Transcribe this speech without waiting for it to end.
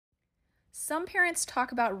Some parents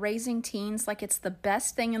talk about raising teens like it's the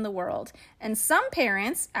best thing in the world. And some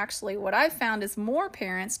parents, actually what I've found is more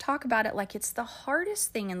parents, talk about it like it's the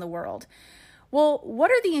hardest thing in the world. Well,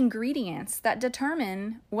 what are the ingredients that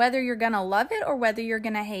determine whether you're going to love it or whether you're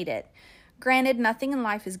going to hate it? Granted, nothing in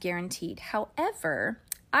life is guaranteed. However,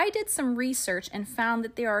 I did some research and found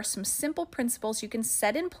that there are some simple principles you can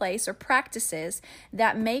set in place or practices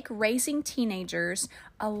that make raising teenagers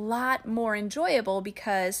a lot more enjoyable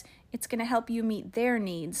because it's going to help you meet their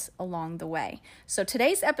needs along the way. So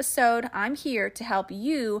today's episode, I'm here to help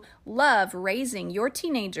you love raising your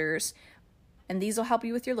teenagers, and these will help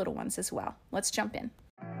you with your little ones as well. Let's jump in.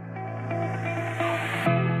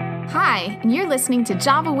 Hi, and you're listening to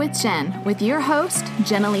Java with Jen with your host,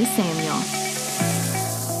 Jenilee Samuel.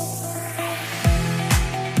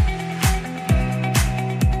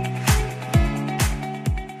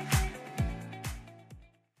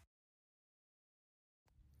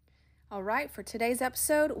 All right, for today's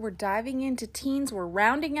episode, we're diving into teens. We're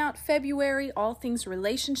rounding out February, all things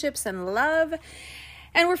relationships and love.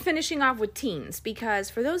 And we're finishing off with teens because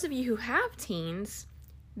for those of you who have teens,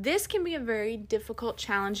 this can be a very difficult,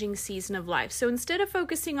 challenging season of life. So instead of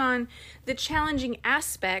focusing on the challenging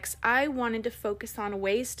aspects, I wanted to focus on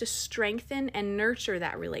ways to strengthen and nurture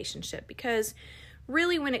that relationship. Because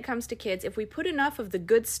really, when it comes to kids, if we put enough of the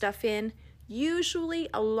good stuff in, usually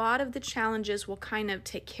a lot of the challenges will kind of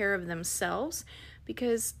take care of themselves,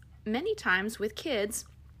 because many times with kids,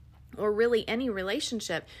 or really any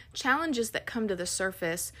relationship, challenges that come to the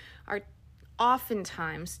surface are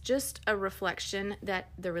oftentimes just a reflection that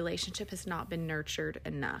the relationship has not been nurtured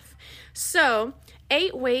enough. So,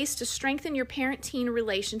 8 ways to strengthen your parent-teen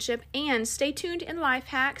relationship, and stay tuned in Life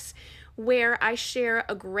Hacks, where I share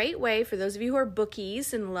a great way for those of you who are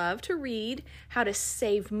bookies and love to read how to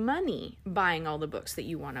save money buying all the books that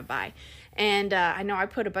you want to buy. And I know I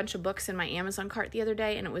put a bunch of books in my Amazon cart the other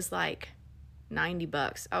day and it was like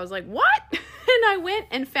 $90. I was like, what? And I went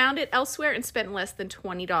and found it elsewhere and spent less than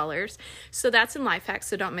 $20. So that's in Life Hacks,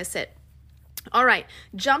 so don't miss it. All right,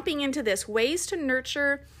 jumping into this, ways to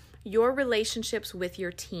nurture your relationships with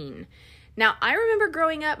your teen. Now, I remember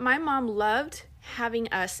growing up, my mom loved having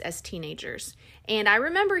us as teenagers. And I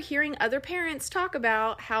remember hearing other parents talk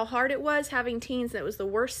about how hard it was having teens, that it was the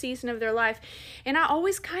worst season of their life. And I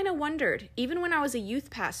always kind of wondered, even when I was a youth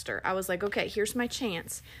pastor, I was like, okay, here's my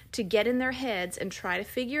chance to get in their heads and try to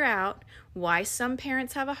figure out why some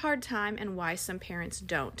parents have a hard time and why some parents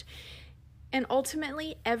don't. And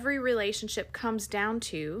ultimately, every relationship comes down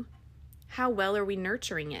to how well are we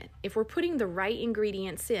nurturing it. If we're putting the right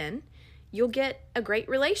ingredients in, you'll get a great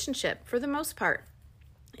relationship for the most part.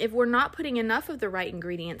 If we're not putting enough of the right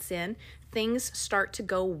ingredients in, things start to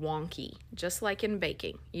go wonky, just like in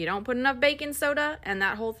baking. You don't put enough baking soda and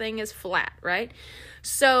that whole thing is flat, right?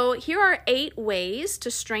 So here are 8 ways to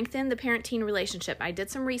strengthen the parent-teen relationship. I did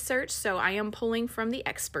some research, so I am pulling from the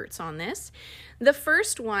experts on this. The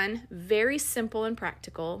first one, very simple and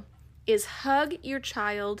practical, is hug your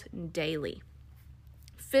child daily.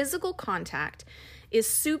 Physical contact is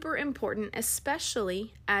super important,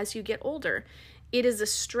 especially as you get older. It is a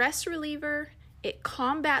stress reliever, it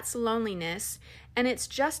combats loneliness, and it's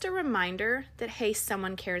just a reminder that, hey,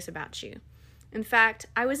 someone cares about you. In fact,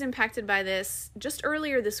 I was impacted by this just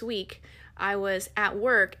earlier this week. I was at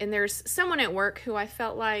work, and there's someone at work who I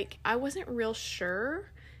felt like I wasn't real sure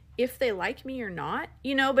if they like me or not,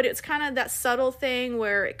 but it's kind of that subtle thing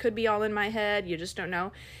where it could be all in my head, you just don't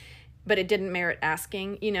know. But it didn't merit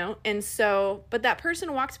asking, and so, but that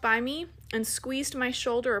person walked by me and squeezed my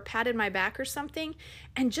shoulder or patted my back or something,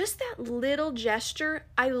 and just that little gesture,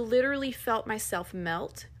 I literally felt myself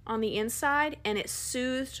melt on the inside, and it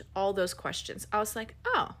soothed all those questions. I was like,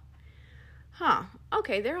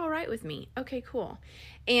 okay, they're all right with me. Okay, cool.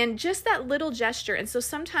 And just that little gesture, and so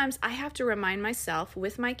sometimes I have to remind myself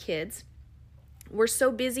with my kids, we're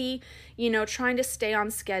so busy, trying to stay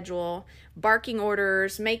on schedule, barking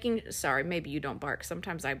orders, maybe you don't bark.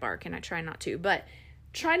 Sometimes I bark and I try not to, but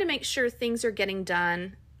trying to make sure things are getting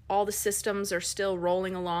done. All the systems are still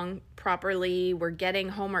rolling along properly. We're getting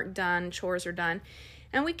homework done, chores are done.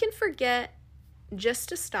 And we can forget just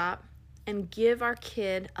to stop and give our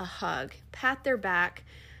kid a hug, pat their back,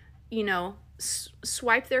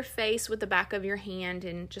 swipe their face with the back of your hand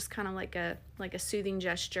and just kind of like a soothing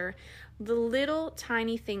gesture. The little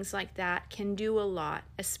tiny things like that can do a lot,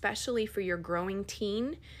 especially for your growing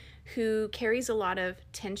teen who carries a lot of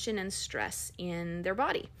tension and stress in their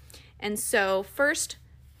body. And so first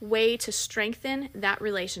way to strengthen that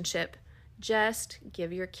relationship, just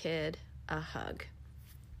give your kid a hug.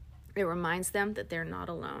 It reminds them that they're not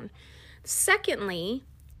alone. Secondly,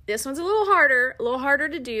 this one's a little harder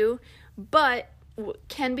to do, But what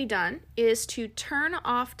can be done is to turn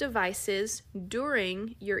off devices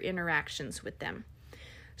during your interactions with them.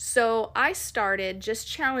 So I started just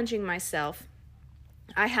challenging myself.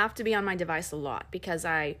 I have to be on my device a lot because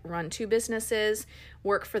I run 2 businesses,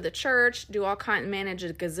 work for the church, manage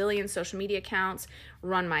a gazillion social media accounts,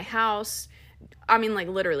 run my house. I mean, like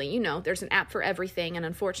literally, there's an app for everything. And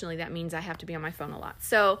unfortunately, that means I have to be on my phone a lot.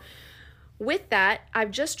 So with that,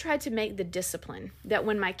 I've just tried to make the discipline that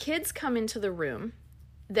when my kids come into the room,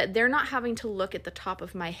 that they're not having to look at the top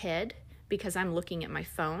of my head because I'm looking at my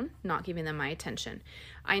phone, not giving them my attention.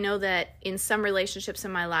 I know that in some relationships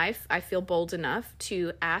in my life, I feel bold enough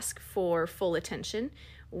to ask for full attention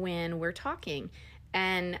when we're talking.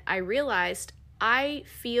 And I realized I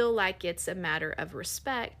feel like it's a matter of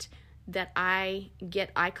respect that I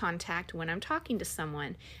get eye contact when I'm talking to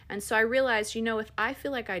someone. And so I realized, if I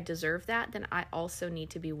feel like I deserve that, then I also need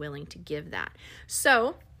to be willing to give that.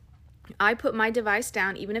 So I put my device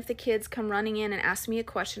down. Even if the kids come running in and ask me a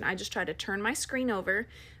question, I just try to turn my screen over,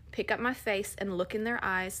 pick up my face, and look in their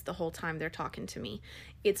eyes the whole time they're talking to me.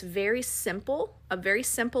 It's very simple, a very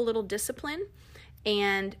simple little discipline.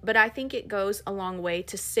 But I think it goes a long way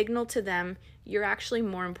to signal to them, you're actually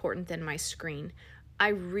more important than my screen. I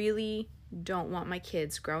really don't want my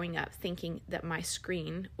kids growing up thinking that my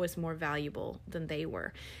screen was more valuable than they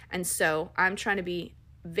were. And so I'm trying to be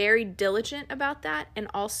very diligent about that, and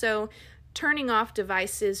also turning off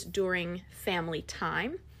devices during family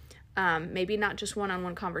time. Maybe not just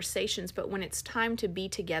one-on-one conversations, but when it's time to be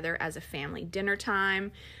together as a family. Dinner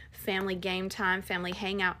time, family game time, family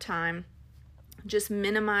hangout time. Just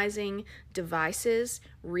minimizing devices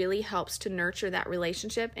really helps to nurture that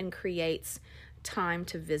relationship and creates time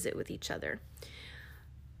to visit with each other.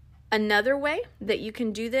 Another way that you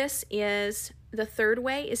can do this is, the third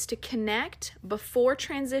way is to connect before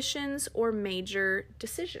transitions or major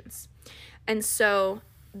decisions. And so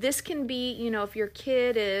this can be, if your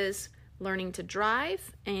kid is learning to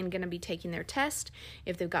drive and going to be taking their test,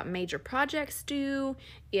 if they've got major projects due,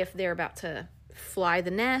 if they're about to fly the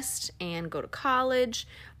nest and go to college,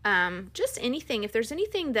 just anything. If there's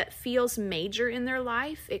anything that feels major in their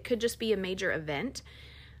life, it could just be a major event.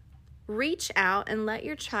 Reach out and let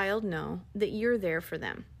your child know that you're there for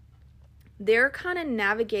them. They're kind of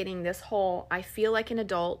navigating this whole, I feel like an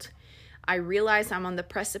adult. I realize I'm on the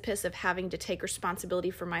precipice of having to take responsibility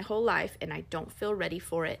for my whole life, and I don't feel ready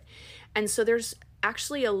for it. And so there's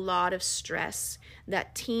actually a lot of stress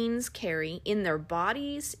that teens carry in their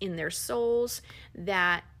bodies, in their souls,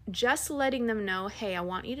 that just letting them know, hey, I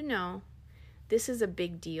want you to know this is a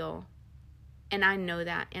big deal. And I know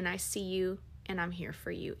that, and I see you, and I'm here for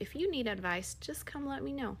you. If you need advice, just come let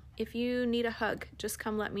me know. If you need a hug, just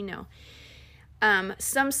come let me know.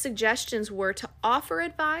 Some suggestions were to offer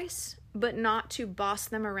advice, but not to boss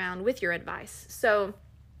them around with your advice. So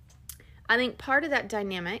I think part of that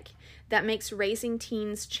dynamic that makes raising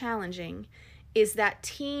teens challenging is that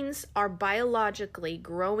teens are biologically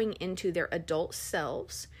growing into their adult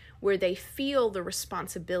selves, where they feel the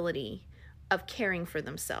responsibility of caring for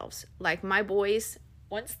themselves. Like my boys,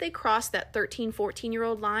 once they cross that 13,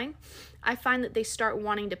 14-year-old line, I find that they start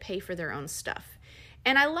wanting to pay for their own stuff.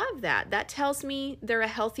 And I love that. That tells me they're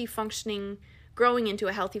growing into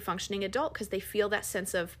a healthy functioning adult, because they feel that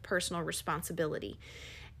sense of personal responsibility.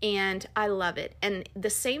 And I love it. And the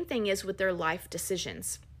same thing is with their life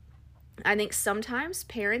decisions. I think sometimes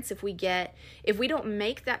parents, if we don't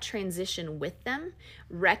make that transition with them,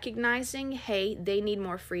 recognizing, hey, they need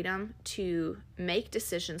more freedom to make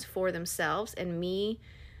decisions for themselves, and me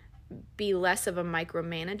be less of a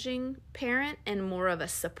micromanaging parent and more of a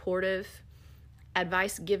supportive,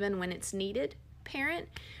 advice given when it's needed parent.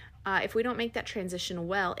 If we don't make that transition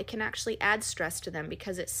well, it can actually add stress to them,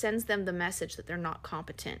 because it sends them the message that they're not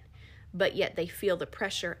competent, but yet they feel the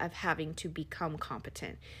pressure of having to become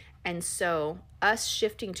competent. And so us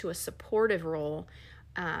shifting to a supportive role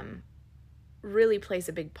really plays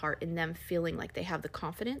a big part in them feeling like they have the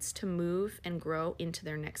confidence to move and grow into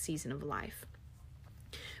their next season of life.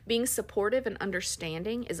 Being supportive and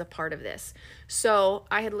understanding is a part of this. So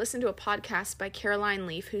I had listened to a podcast by Caroline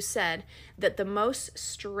Leaf, who said that the most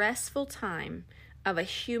stressful time of a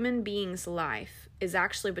human being's life is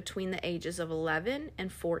actually between the ages of 11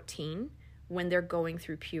 and 14, when they're going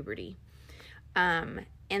through puberty.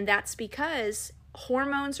 And that's because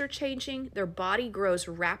hormones are changing, their body grows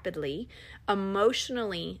rapidly,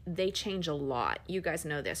 emotionally they change a lot. You guys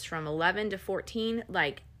know this, from 11 to 14,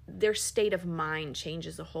 like their state of mind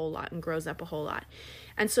changes a whole lot and grows up a whole lot.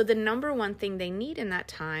 And so the number one thing they need in that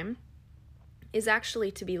time is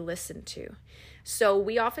actually to be listened to. So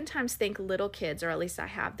we oftentimes think little kids, or at least I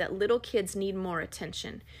have, that little kids need more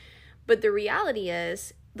attention. But the reality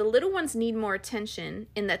is the little ones need more attention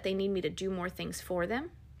in that they need me to do more things for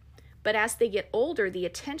them. But as they get older, the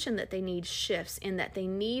attention that they need shifts in that they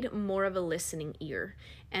need more of a listening ear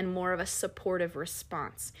and more of a supportive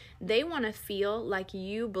response. They want to feel like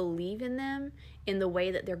you believe in them in the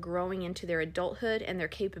way that they're growing into their adulthood and their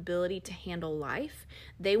capability to handle life.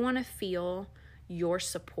 They want to feel your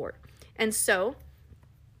support. And so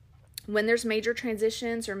when there's major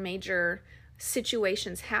transitions or major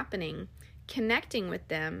situations happening, connecting with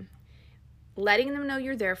them, letting them know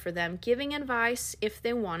you're there for them, giving advice if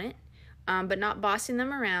they want it, but not bossing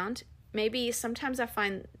them around. Maybe sometimes I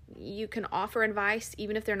find you can offer advice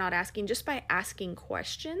even if they're not asking, just by asking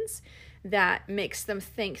questions that makes them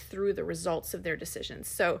think through the results of their decisions.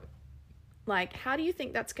 So like, how do you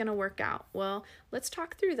think that's going to work out? Well, let's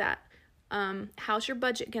talk through that. How's your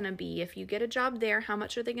budget going to be? If you get a job there, how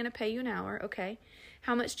much are they going to pay you an hour? Okay.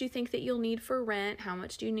 How much do you think that you'll need for rent? How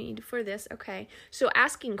much do you need for this? Okay. So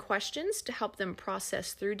asking questions to help them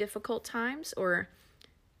process through difficult times or,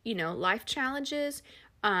 life challenges,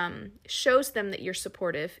 shows them that you're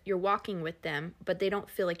supportive, you're walking with them, but they don't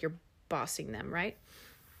feel like you're bossing them, right?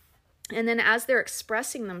 And then as they're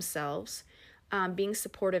expressing themselves, being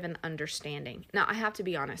supportive and understanding. Now, I have to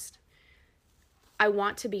be honest. I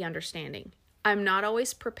want to be understanding. I'm not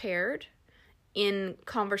always prepared in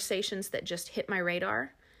conversations that just hit my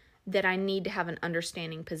radar that I need to have an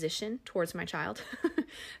understanding position towards my child.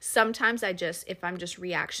 Sometimes if I'm just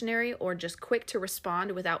reactionary or just quick to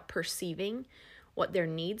respond without perceiving what their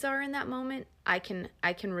needs are in that moment, I can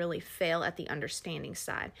really fail at the understanding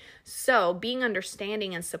side. So being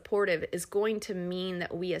understanding and supportive is going to mean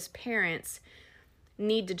that we as parents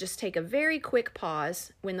need to just take a very quick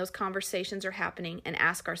pause when those conversations are happening and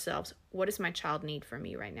ask ourselves, what does my child need from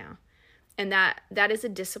me right now? And that is a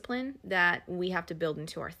discipline that we have to build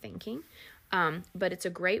into our thinking. But it's a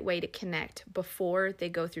great way to connect before they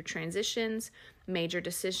go through transitions, major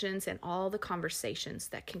decisions, and all the conversations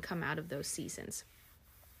that can come out of those seasons.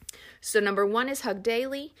 So number 1 is hug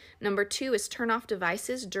daily. Number 2 is turn off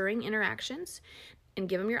devices during interactions and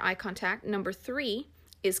give them your eye contact. Number 3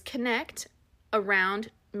 is connect around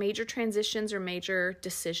major transitions or major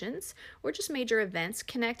decisions or just major events.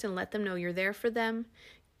 Connect and let them know you're there for them.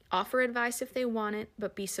 Offer advice if they want it,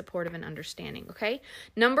 but be supportive and understanding, okay?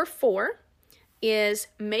 Number 4 is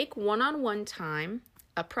make one-on-one time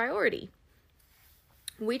a priority.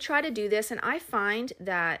 We try to do this, and I find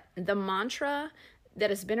that the mantra that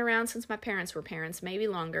has been around since my parents were parents, maybe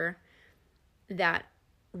longer, that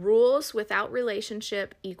rules without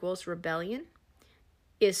relationship equals rebellion,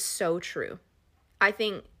 is so true. I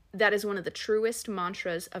think that is one of the truest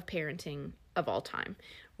mantras of parenting of all time.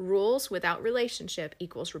 Rules without relationship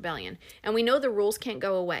equals rebellion. And we know the rules can't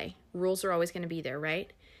go away. Rules are always going to be there,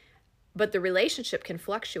 right? But the relationship can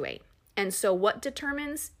fluctuate. And so what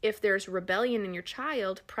determines if there's rebellion in your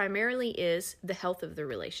child primarily is the health of the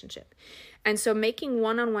relationship. And so making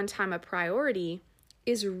one-on-one time a priority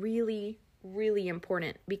is really, really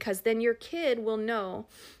important, because then your kid will know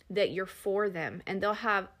that you're for them, and they'll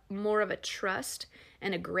have more of a trust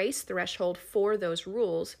and a grace threshold for those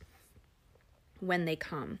rules when they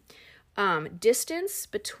come. Distance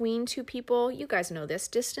between two people, you guys know this,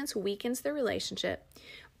 distance weakens the relationship,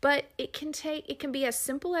 but it can be as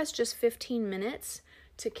simple as just 15 minutes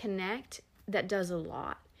to connect. That does a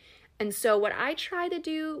lot. And so what I try to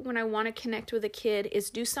do when I want to connect with a kid is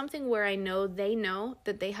do something where I know they know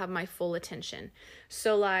that they have my full attention.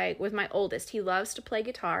 So like with my oldest, he loves to play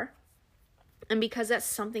guitar. And because that's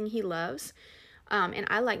something he loves, and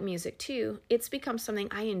I like music too, it's become something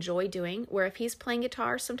I enjoy doing, where if he's playing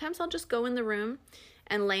guitar, sometimes I'll just go in the room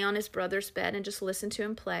and lay on his brother's bed and just listen to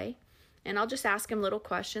him play. And I'll just ask him little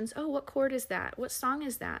questions. Oh, what chord is that? What song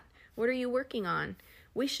is that? What are you working on?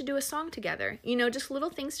 We should do a song together. Just little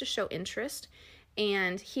things to show interest.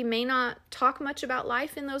 And he may not talk much about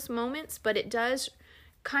life in those moments, but it does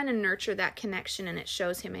kind of nurture that connection, and it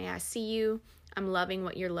shows him, hey, I see you. I'm loving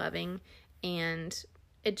what you're loving. And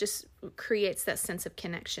it just creates that sense of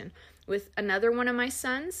connection. With another one of my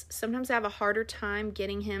sons, sometimes I have a harder time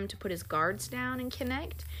getting him to put his guards down and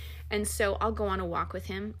connect. And so I'll go on a walk with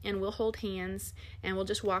him, and we'll hold hands, and we'll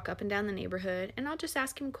just walk up and down the neighborhood, and I'll just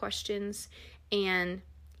ask him questions. And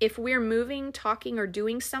if we're moving, talking, or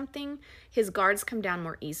doing something, his guards come down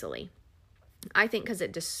more easily. I think because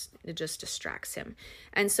it just distracts him.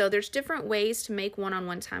 And so there's different ways to make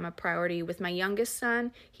one-on-one time a priority. With my youngest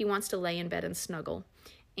son, he wants to lay in bed and snuggle.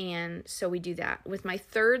 And so we do that. With my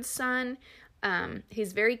third son,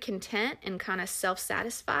 He's very content and kind of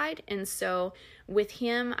self-satisfied. And so with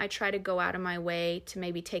him, I try to go out of my way to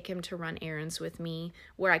maybe take him to run errands with me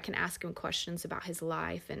where I can ask him questions about his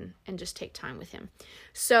life and just take time with him.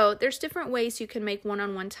 So there's different ways you can make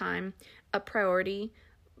one-on-one time a priority.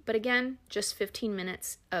 But again, just 15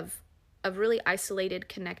 minutes of really isolated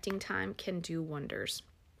connecting time can do wonders.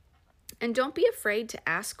 And don't be afraid to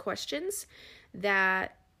ask questions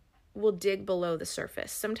that will dig below the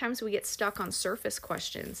surface. Sometimes we get stuck on surface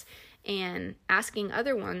questions, and asking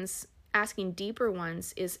deeper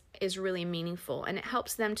ones is really meaningful, and it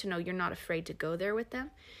helps them to know you're not afraid to go there with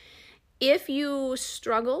them. If you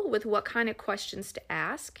struggle with what kind of questions to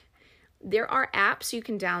ask, there are apps you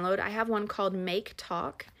can download. I have one called Make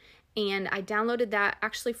Talk, and I downloaded that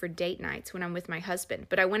actually for date nights when I'm with my husband.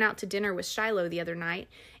 But I went out to dinner with Shiloh the other night,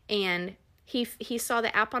 and he saw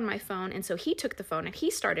the app on my phone, and so he took the phone and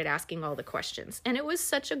he started asking all the questions. And it was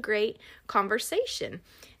such a great conversation,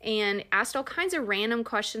 and asked all kinds of random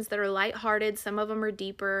questions that are lighthearted. Some of them are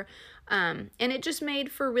deeper, and it just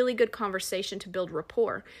made for really good conversation to build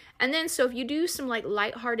rapport. And then so if you do some like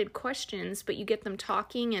lighthearted questions, but you get them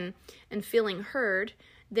talking and feeling heard,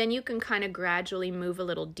 then you can kind of gradually move a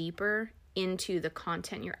little deeper into the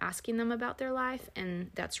content you're asking them about their life,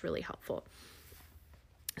 and that's really helpful.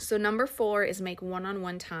 So number 4 is make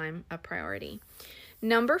one-on-one time a priority.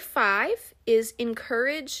 Number 5 is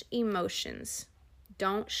encourage emotions.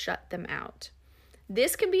 Don't shut them out.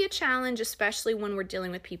 This can be a challenge, especially when we're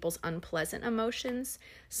dealing with people's unpleasant emotions.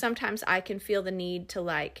 Sometimes I can feel the need to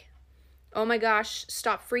like, oh my gosh,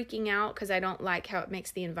 stop freaking out because I don't like how it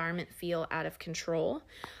makes the environment feel out of control.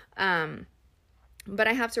 But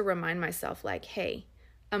I have to remind myself like, hey,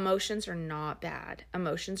 emotions are not bad.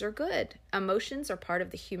 Emotions are good. Emotions are part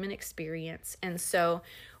of the human experience. And so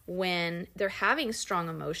when they're having strong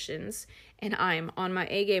emotions and I'm on my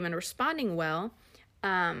A game and responding well,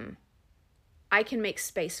 I can make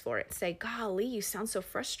space for it. Say, golly, you sound so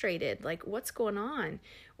frustrated. Like, what's going on?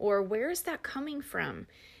 Or where is that coming from?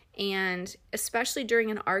 And especially during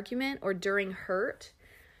an argument or during hurt,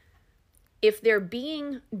 if they're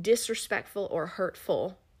being disrespectful or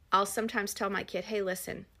hurtful, I'll sometimes tell my kid, hey,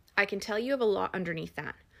 listen, I can tell you have a lot underneath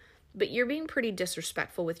that, but you're being pretty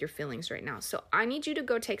disrespectful with your feelings right now. So I need you to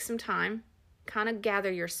go take some time, kind of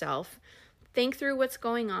gather yourself, think through what's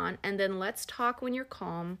going on, and then let's talk when you're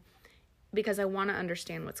calm because I want to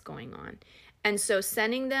understand what's going on. And so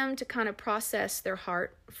sending them to kind of process their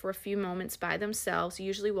heart for a few moments by themselves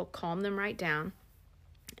usually will calm them right down.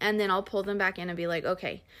 And then I'll pull them back in and be like,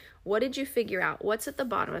 okay, what did you figure out? What's at the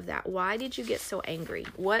bottom of that? Why did you get so angry?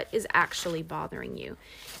 What is actually bothering you?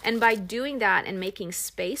 And by doing that and making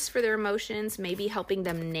space for their emotions, maybe helping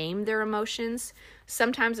them name their emotions,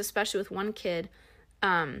 sometimes, especially with one kid,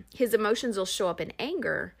 his emotions will show up in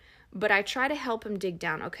anger, but I try to help him dig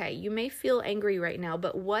down. Okay, you may feel angry right now,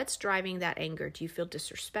 but what's driving that anger? Do you feel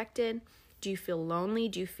disrespected? Do you feel lonely?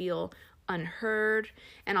 Do you feel unheard?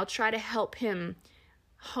 And I'll try to help him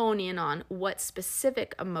hone in on what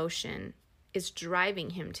specific emotion is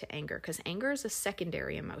driving him to anger, because anger is a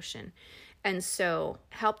secondary emotion. And so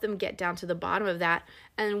help them get down to the bottom of that.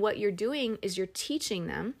 And what you're doing is you're teaching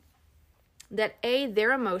them that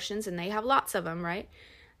their emotions, and they have lots of them, right?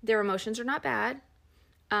 Their emotions are not bad.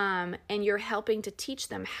 And you're helping to teach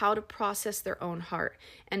them how to process their own heart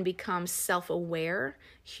and become self-aware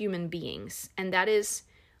human beings. And that is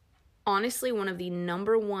honestly one of the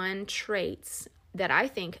number one traits that I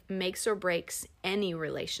think makes or breaks any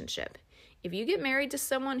relationship. If you get married to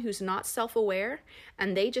someone who's not self-aware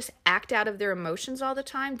and they just act out of their emotions all the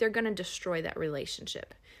time, they're going to destroy that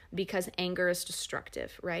relationship because anger is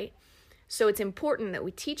destructive, right? So it's important that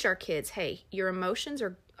we teach our kids, hey, your emotions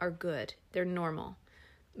are good. They're normal,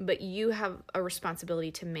 but you have a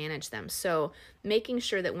responsibility to manage them. So making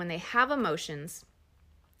sure that when they have emotions,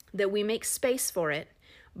 that we make space for it,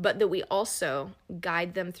 but that we also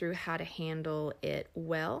guide them through how to handle it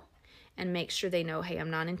well and make sure they know, hey, I'm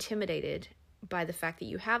not intimidated by the fact that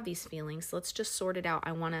you have these feelings. Let's just sort it out.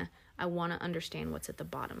 I want to understand what's at the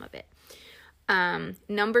bottom of it.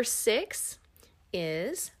 Number 6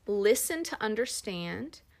 is listen to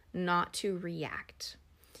understand, not to react.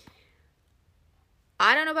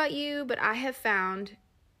 I don't know about you, but I have found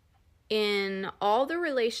in all the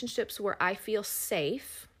relationships where I feel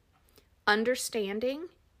safe, understanding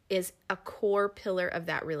is a core pillar of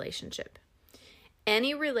that relationship.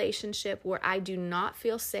 Any relationship where I do not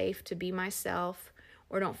feel safe to be myself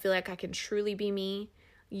or don't feel like I can truly be me,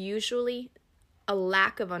 usually a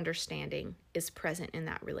lack of understanding is present in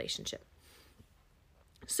that relationship.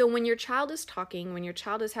 So when your child is talking, when your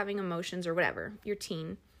child is having emotions or whatever, your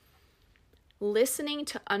teen, listening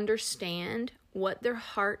to understand what their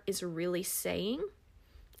heart is really saying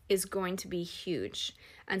is going to be huge.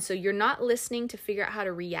 And so you're not listening to figure out how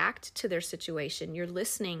to react to their situation. You're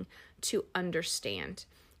listening to understand.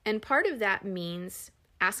 And part of that means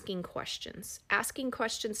asking questions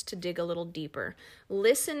to dig a little deeper.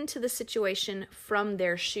 Listen to the situation from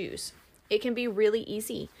their shoes. It can be really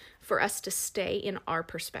easy for us to stay in our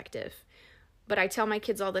perspective. But I tell my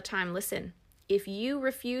kids all the time, listen, if you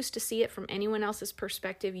refuse to see it from anyone else's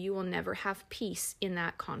perspective, you will never have peace in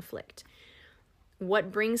that conflict.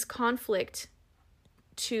 What brings conflict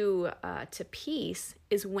to peace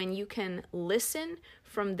is when you can listen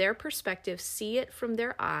from their perspective, see it from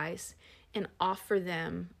their eyes, and offer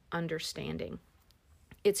them understanding.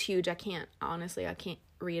 It's huge. I can't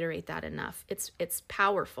reiterate that enough. It's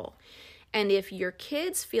powerful. And if your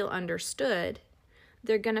kids feel understood,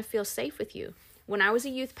 they're going to feel safe with you. When I was a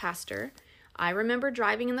youth pastor, I remember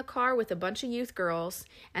driving in the car with a bunch of youth girls,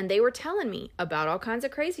 and they were telling me about all kinds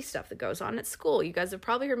of crazy stuff that goes on at school. You guys have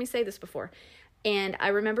probably heard me say this before. And I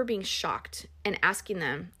remember being shocked and asking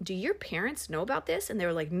them, do your parents know about this? And they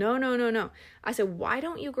were like, no. I said, why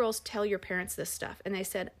don't you girls tell your parents this stuff? And they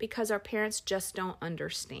said, because our parents just don't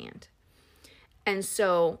understand. And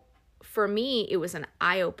so for me, it was an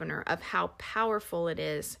eye-opener of how powerful it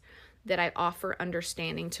is that I offer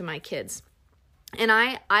understanding to my kids. And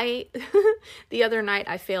I the other night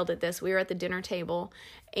I failed at this. We were at the dinner table,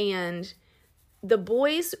 and the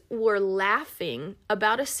boys were laughing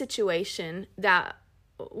about a situation that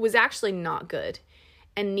was actually not good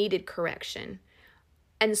and needed correction.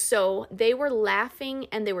 And so they were laughing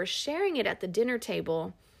and they were sharing it at the dinner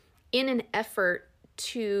table in an effort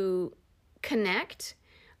to connect,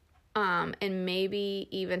 and maybe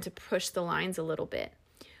even to push the lines a little bit.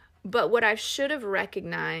 But what I should have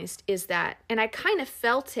recognized is that, and I kind of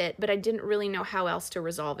felt it, but I didn't really know how else to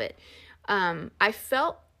resolve it. I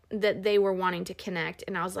felt that they were wanting to connect,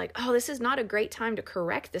 and I was like, oh, this is not a great time to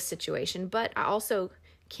correct this situation, but I also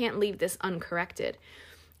can't leave this uncorrected.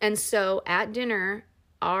 And so at dinner,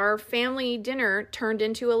 our family dinner turned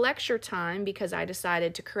into a lecture time because I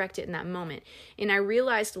decided to correct it in that moment. And I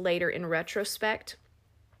realized later in retrospect,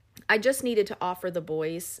 I just needed to offer the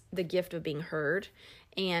boys the gift of being heard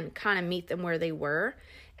and kind of meet them where they were.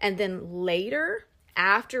 And then later,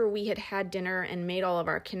 after we had had dinner and made all of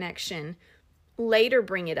our connection, later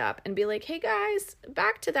bring it up and be like, hey guys,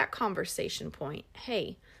 back to that conversation point.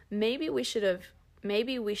 Hey, maybe we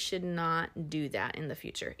should not do that in the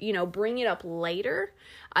future. Bring it up later,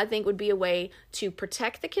 I think would be a way to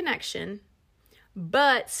protect the connection,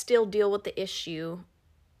 but still deal with the issue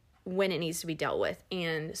when it needs to be dealt with.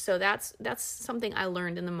 And so that's something I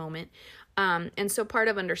learned in the moment. And so part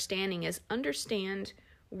of understanding is understand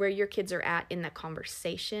where your kids are at in that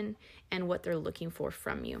conversation and what they're looking for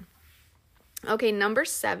from you. Okay, number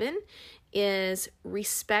 7 is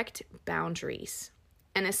respect boundaries.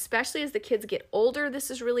 And especially as the kids get older,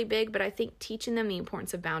 this is really big, but I think teaching them the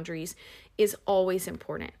importance of boundaries is always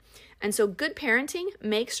important. And so good parenting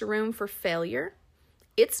makes room for failure.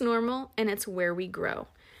 It's normal, and it's where we grow.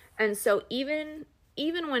 And so even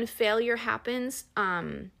when failure happens,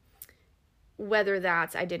 whether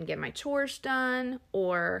that's I didn't get my chores done,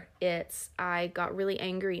 or it's I got really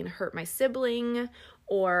angry and hurt my sibling,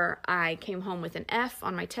 or I came home with an F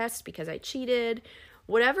on my test because I cheated,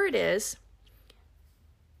 whatever it is,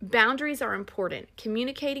 boundaries are important.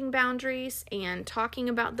 Communicating boundaries and talking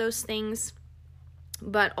about those things,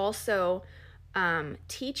 but also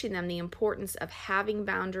teaching them the importance of having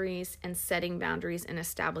boundaries and setting boundaries and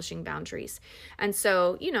establishing boundaries. And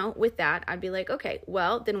so, with that, I'd be like, okay,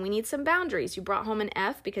 well, then we need some boundaries. You brought home an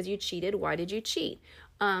F because you cheated. Why did you cheat?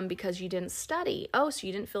 Because you didn't study. Oh, so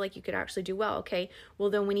you didn't feel like you could actually do well. Okay, well,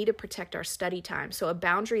 then we need to protect our study time. So a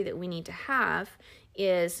boundary that we need to have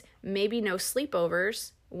is maybe no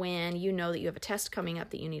sleepovers when you know that you have a test coming up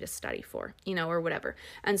that you need to study for, or whatever.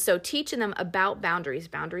 And so teaching them about boundaries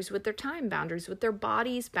with their time, boundaries with their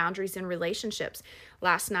bodies, boundaries in relationships.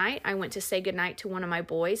 Last night, I went to say goodnight to one of my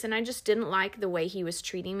boys, and I just didn't like the way he was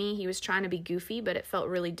treating me. He was trying to be goofy, but it felt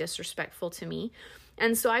really disrespectful to me.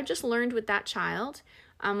 And so I've just learned with that child,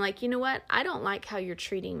 I'm like, you know what? I don't like how you're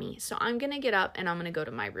treating me. So I'm going to get up and I'm going to go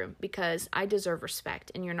to my room because I deserve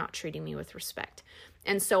respect and you're not treating me with respect.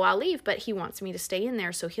 And so I'll leave, but he wants me to stay in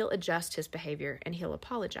there. So he'll adjust his behavior and he'll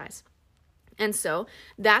apologize. And so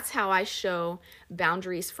that's how I show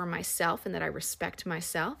boundaries for myself and that I respect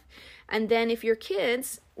myself. And then if your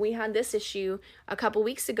kids, we had this issue a couple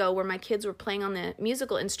weeks ago where my kids were playing on the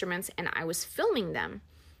musical instruments and I was filming them.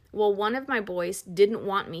 Well, one of my boys didn't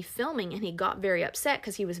want me filming and he got very upset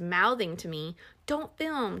because he was mouthing to me, don't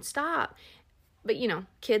film, stop. But,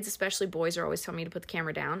 kids, especially boys, are always telling me to put the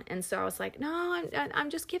camera down. And so I was like, no, I'm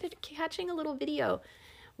just catching a little video.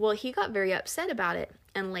 Well, he got very upset about it.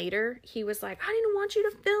 And later he was like, I didn't want you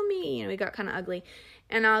to film me. He got kind of ugly.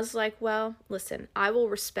 And I was like, well, listen, I will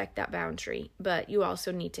respect that boundary, but you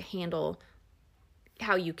also need to handle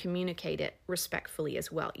how you communicate it respectfully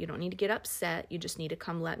as well. You don't need to get upset. You just need to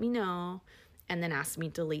come let me know and then ask me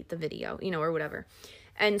to delete the video, or whatever.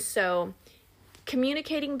 And so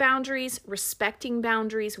communicating boundaries, respecting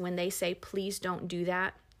boundaries when they say, please don't do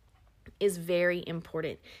that, is very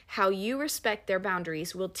important. How you respect their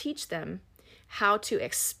boundaries will teach them how to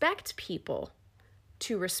expect people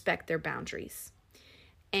to respect their boundaries.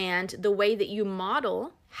 And the way that you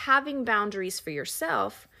model having boundaries for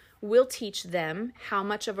yourself will teach them how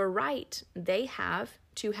much of a right they have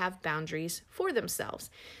to have boundaries for themselves.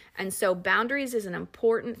 And so boundaries is an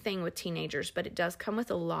important thing with teenagers, but it does come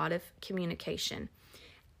with a lot of communication.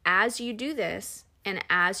 As you do this, and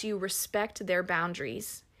as you respect their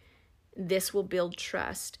boundaries, this will build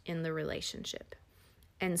trust in the relationship.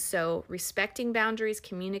 And so respecting boundaries,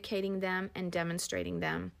 communicating them, and demonstrating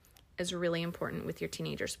them is really important with your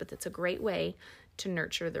teenagers, but it's a great way to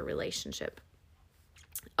nurture the relationship.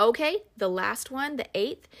 Okay, the last one, the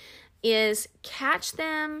 8th, is catch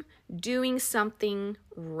them doing something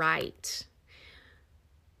right.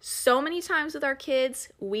 So many times with our kids,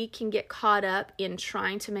 we can get caught up in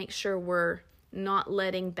trying to make sure we're not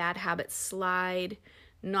letting bad habits slide,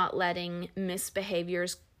 not letting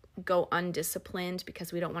misbehaviors go undisciplined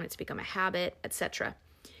because we don't want it to become a habit, etc.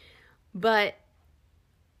 But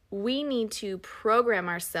we need to program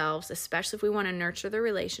ourselves, especially if we want to nurture the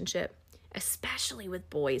relationship, especially with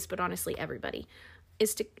boys, but honestly everybody,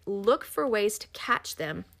 is to look for ways to catch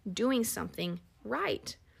them doing something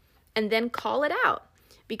right and then call it out,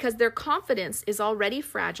 because their confidence is already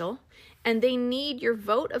fragile and they need your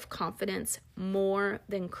vote of confidence more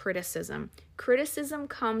than criticism. Criticism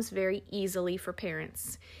comes very easily for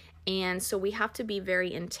parents, and so we have to be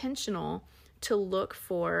very intentional to look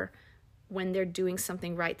for when they're doing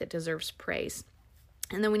something right that deserves praise.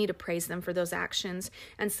 And then we need to praise them for those actions.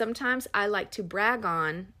 And sometimes I like to brag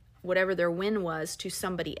on whatever their win was to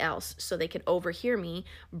somebody else so they can overhear me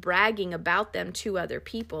bragging about them to other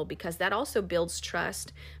people, because that also builds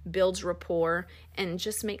trust, builds rapport, and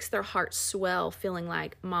just makes their heart swell feeling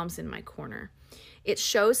like mom's in my corner. It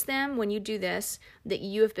shows them when you do this that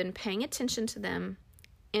you have been paying attention to them,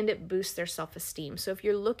 and it boosts their self-esteem. So if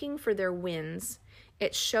you're looking for their wins,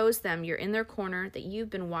 it shows them you're in their corner, that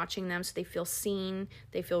you've been watching them so they feel seen,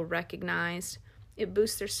 they feel recognized. It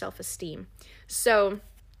boosts their self-esteem. So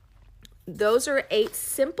those are 8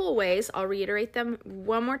 simple ways. I'll reiterate them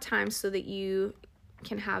one more time so that you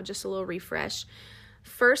can have just a little refresh.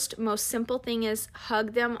 First, most simple thing is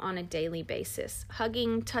hug them on a daily basis.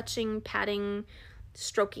 Hugging, touching, patting,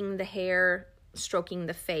 stroking the hair, stroking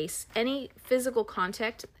the face. Any physical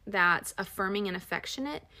contact that's affirming and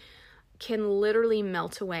affectionate can literally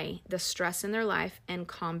melt away the stress in their life and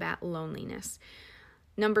combat loneliness.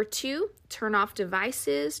 Number 2, turn off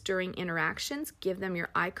devices during interactions. Give them your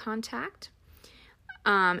eye contact.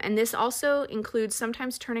 And this also includes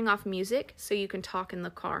sometimes turning off music so you can talk in the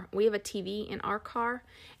car. We have a TV in our car,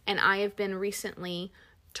 and I have been recently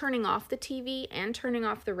turning off the TV and turning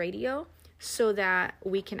off the radio so that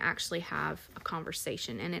we can actually have a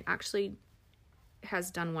conversation, and it actually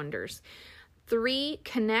has done wonders. 3,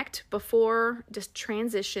 connect before just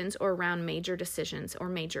transitions or around major decisions or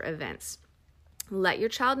major events. Let your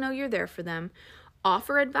child know you're there for them.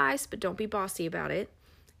 Offer advice, but don't be bossy about it.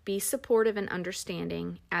 Be supportive and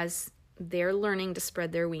understanding as they're learning to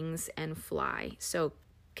spread their wings and fly. So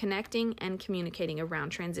connecting and communicating around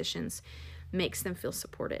transitions makes them feel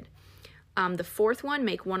supported. The 4th one,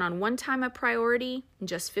 make one-on-one time a priority.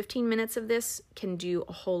 Just 15 minutes of this can do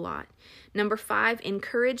a whole lot. Number 5,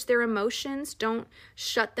 encourage their emotions. Don't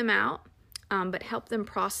shut them out, but help them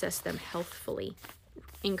process them healthfully.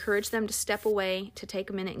 Encourage them to step away, to take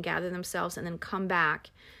a minute and gather themselves, and then come back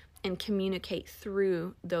and communicate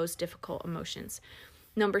through those difficult emotions.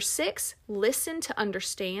 Number 6, listen to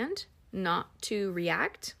understand, not to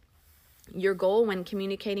react. Your goal when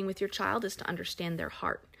communicating with your child is to understand their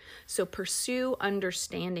heart. So pursue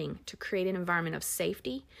understanding to create an environment of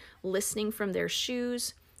safety. Listening from their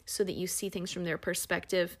shoes so that you see things from their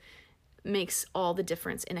perspective makes all the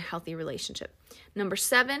difference in a healthy relationship. Number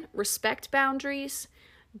 7, respect boundaries,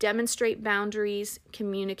 demonstrate boundaries,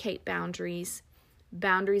 communicate boundaries.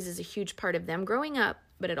 Boundaries is a huge part of them growing up,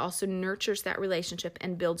 but it also nurtures that relationship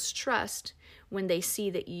and builds trust when they see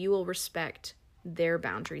that you will respect their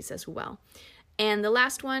boundaries as well. And the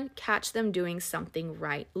last one, catch them doing something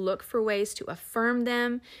right. Look for ways to affirm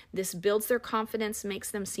them. This builds their confidence, makes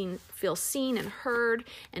them feel seen and heard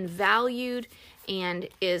and valued, and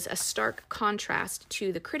is a stark contrast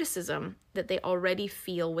to the criticism that they already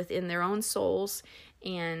feel within their own souls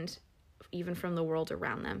and even from the world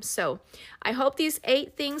around them. So I hope these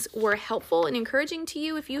 8 things were helpful and encouraging to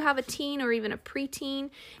you. If you have a teen or even a preteen,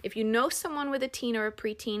 if you know someone with a teen or a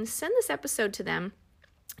preteen, send this episode to them.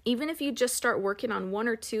 Even if you just start working on 1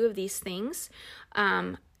 or 2 of these things,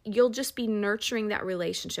 you'll just be nurturing that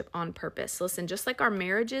relationship on purpose. Listen, just like our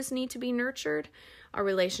marriages need to be nurtured, our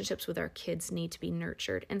relationships with our kids need to be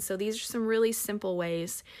nurtured. And so these are some really simple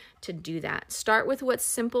ways to do that. Start with what's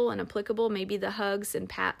simple and applicable. Maybe the hugs and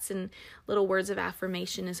pats and little words of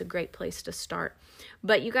affirmation is a great place to start.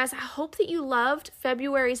 But you guys, I hope that you loved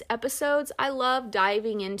February's episodes. I love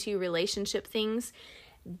diving into relationship things.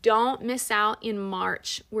 Don't miss out in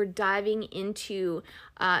March. We're diving into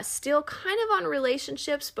still kind of on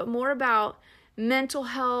relationships, but more about mental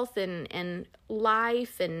health and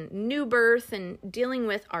life and new birth and dealing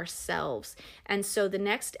with ourselves. And so the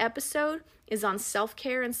next episode is on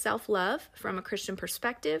self-care and self-love from a Christian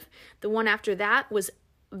perspective. The one after that was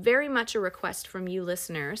very much a request from you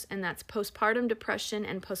listeners, and that's postpartum depression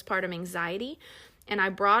and postpartum anxiety. And I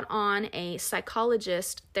brought on a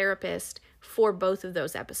psychologist, therapist for both of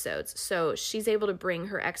those episodes. So she's able to bring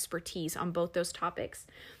her expertise on both those topics.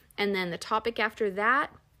 And then the topic after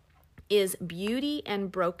that is beauty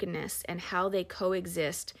and brokenness and how they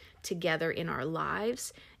coexist together in our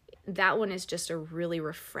lives. That one is just a really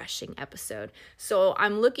refreshing episode. So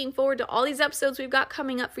I'm looking forward to all these episodes we've got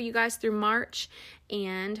coming up for you guys through March.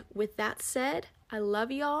 And with that said, I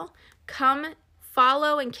love y'all. Come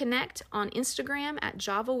follow and connect on Instagram at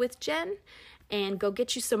Java with Jen, and go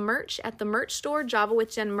get you some merch at the merch store,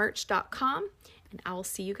 javawithjenmerch.com. And I will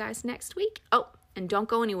see you guys next week. Oh, and don't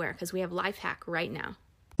go anywhere because we have Life Hack right now.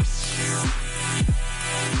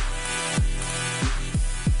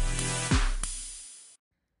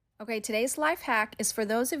 Okay, today's life hack is for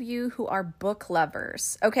those of you who are book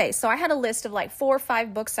lovers. Okay, so I had a list of like 4 or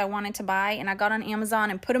 5 books I wanted to buy, and I got on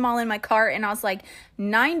Amazon and put them all in my cart, and I was like,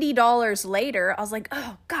 $90 later, I was like,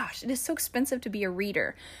 oh gosh, it is so expensive to be a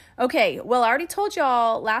reader. Okay, well, I already told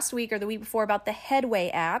y'all last week or the week before about the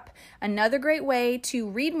Headway app. Another great way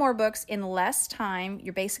to read more books in less time.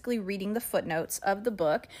 You're basically reading the footnotes of the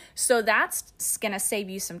book, so that's going to save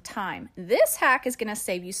you some time. This hack is going to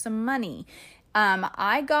save you some money.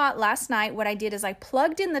 I got last night, what I did is I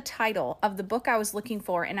plugged in the title of the book I was looking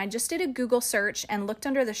for, and I just did a Google search and looked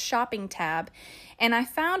under the shopping tab, and I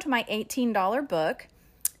found my $18 book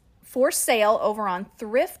for sale over on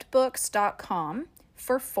thriftbooks.com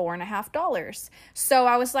for $4.50. So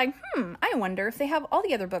I was like, I wonder if they have all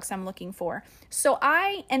the other books I'm looking for. So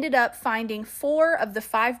I ended up finding 4 of the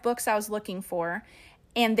 5 books I was looking for,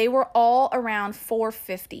 and they were all around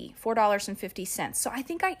 $4.50. So I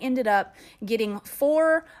think I ended up getting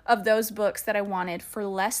 4 of those books that I wanted for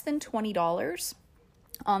less than $20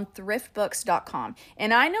 on thriftbooks.com.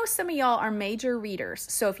 And I know some of y'all are major readers.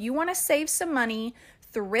 So if you want to save some money,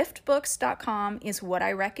 thriftbooks.com is what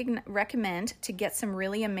I recommend to get some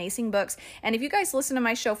really amazing books. And if you guys listen to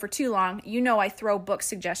my show for too long, you know I throw book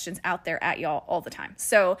suggestions out there at y'all all the time.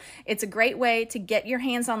 So it's a great way to get your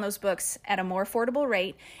hands on those books at a more affordable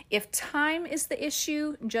rate. If time is the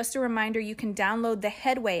issue, just a reminder, you can download the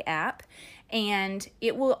Headway app, and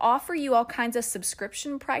it will offer you all kinds of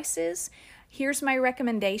subscription prices. Here's my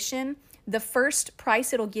recommendation. The first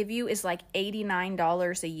price it'll give you is like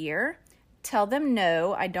 $89 a year. Tell them,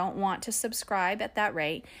 no, I don't want to subscribe at that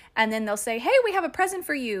rate. And then they'll say, hey, we have a present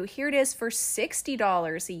for you. Here it is for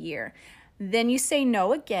 $60 a year. Then you say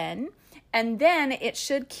no again. And then it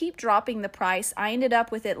should keep dropping the price. I ended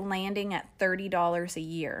up with it landing at $30 a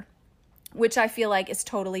year, which I feel like is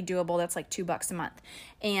totally doable. That's like $2 a month.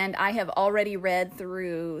 And I have already read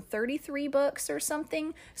through 33 books or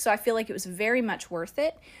something. So I feel like it was very much worth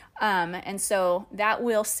it. And so that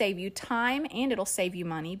will save you time, and it'll save you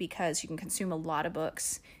money because you can consume a lot of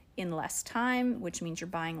books in less time, which means you're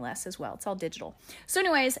buying less as well. It's all digital. So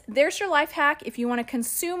anyways, there's your life hack. If you want to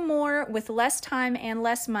consume more with less time and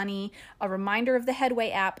less money, a reminder of the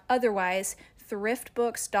Headway app. Otherwise,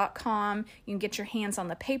 thriftbooks.com. You can get your hands on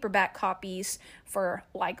the paperback copies for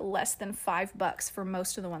like less than $5 for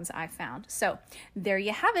most of the ones I found. So there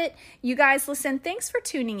you have it. You guys, listen, thanks for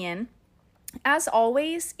tuning in. As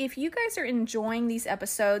always, if you guys are enjoying these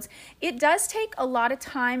episodes, it does take a lot of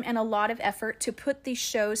time and a lot of effort to put these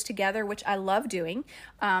shows together, which I love doing.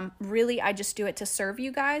 Really, I just do it to serve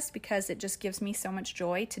you guys because it just gives me so much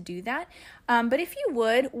joy to do that. But if you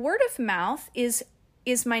would, word of mouth is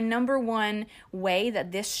is my number one way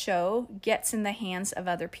that this show gets in the hands of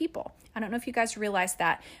other people. I don't know if you guys realize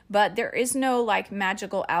that, but there is no like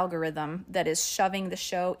magical algorithm that is shoving the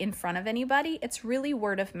show in front of anybody. It's really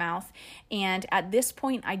word of mouth. And at this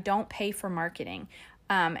point, I don't pay for marketing.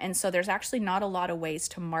 And so there's actually not a lot of ways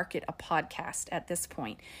to market a podcast at this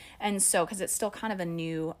point. And so, because it's still kind of a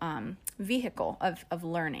new vehicle of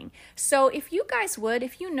learning. So if you guys would,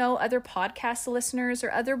 if you know other podcast listeners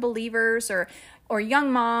or other believers or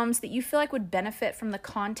young moms that you feel like would benefit from the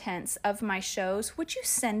contents of my shows, would you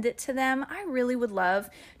send it to them? I really would love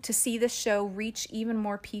to see the show reach even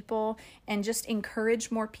more people and just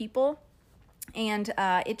encourage more people. And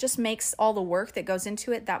it just makes all the work that goes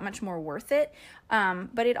into it that much more worth it.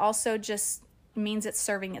 But it also just means it's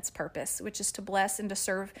serving its purpose, which is to bless and to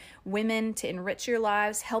serve women, to enrich your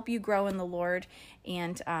lives, help you grow in the Lord.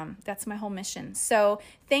 And that's my whole mission. So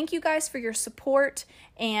thank you guys for your support,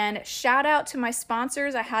 and shout out to my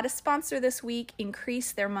sponsors. I had a sponsor this week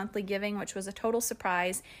increase their monthly giving, which was a total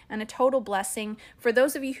surprise and a total blessing. For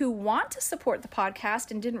those of you who want to support the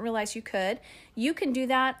podcast and didn't realize you can do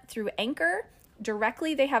that through Anchor.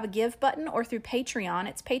 Directly, they have a give button, or through Patreon.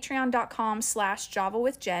 It's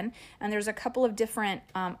patreon.com/JavaWithJen, and there's a couple of different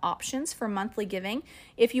options for monthly giving.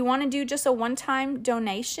 If you want to do just a one-time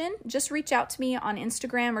donation, just reach out to me on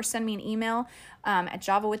Instagram or send me an email at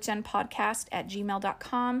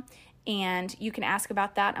javawithjenpodcast@gmail.com, and you can ask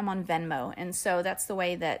about that. I'm on Venmo, and so that's the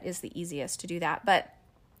way that is the easiest to do that. But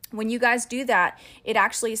when you guys do that, it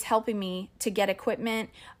actually is helping me to get equipment.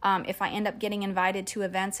 If I end up getting invited to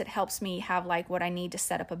events, it helps me have like what I need to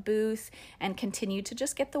set up a booth and continue to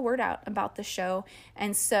just get the word out about the show.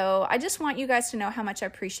 And so I just want you guys to know how much I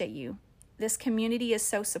appreciate you. This community is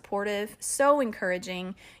so supportive, so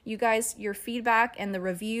encouraging. You guys, your feedback and the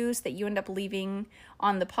reviews that you end up leaving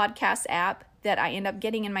on the podcast app that I end up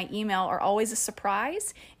getting in my email are always a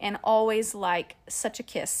surprise and always like such a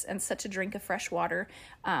kiss and such a drink of fresh water.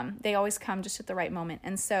 They always come just at the right moment.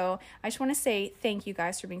 And so I just want to say thank you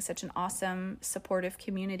guys for being such an awesome, supportive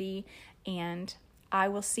community. And I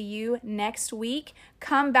will see you next week.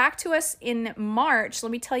 Come back to us in March.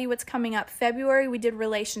 Let me tell you what's coming up. February, we did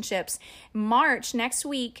relationships. March, next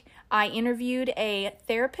week, I interviewed a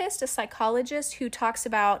therapist, a psychologist who talks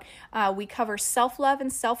about, we cover self-love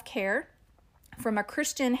and self-care from a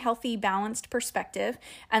Christian, healthy, balanced perspective.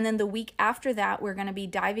 And then the week after that, we're going to be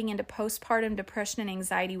diving into postpartum depression and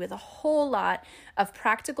anxiety with a whole lot of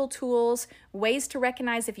practical tools, ways to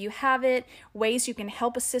recognize if you have it, ways you can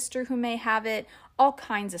help a sister who may have it, all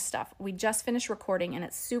kinds of stuff. We just finished recording and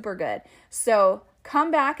it's super good. So come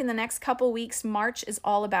back in the next couple weeks. March is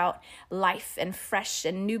all about life and fresh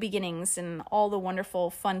and new beginnings and all the wonderful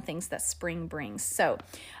fun things that spring brings. So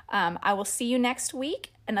I will see you next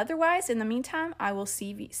week. And otherwise, in the meantime, I will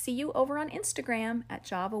see you over on Instagram at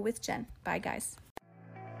JavaWithJen. Bye, guys.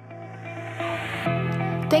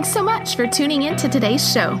 Thanks so much for tuning in to today's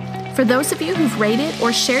show. For those of you who've rated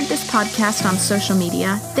or shared this podcast on social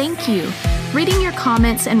media, thank you. Reading your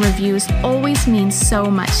comments and reviews always means so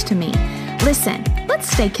much to me. Listen, let's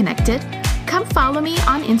stay connected. Come follow me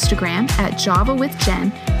on Instagram at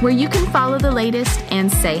JavaWithJen, where you can follow the latest and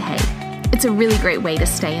say hey. It's a really great way to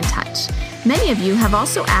stay in touch. Many of you have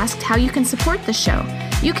also asked how you can support the show.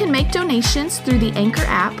 You can make donations through the Anchor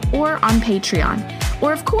app or on Patreon,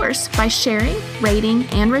 or of course by sharing, rating,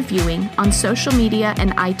 and reviewing on social media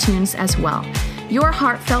and iTunes as well. Your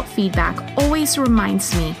heartfelt feedback always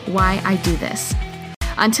reminds me why I do this.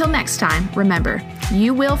 Until next time, remember,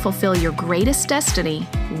 you will fulfill your greatest destiny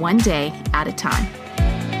one day at a time.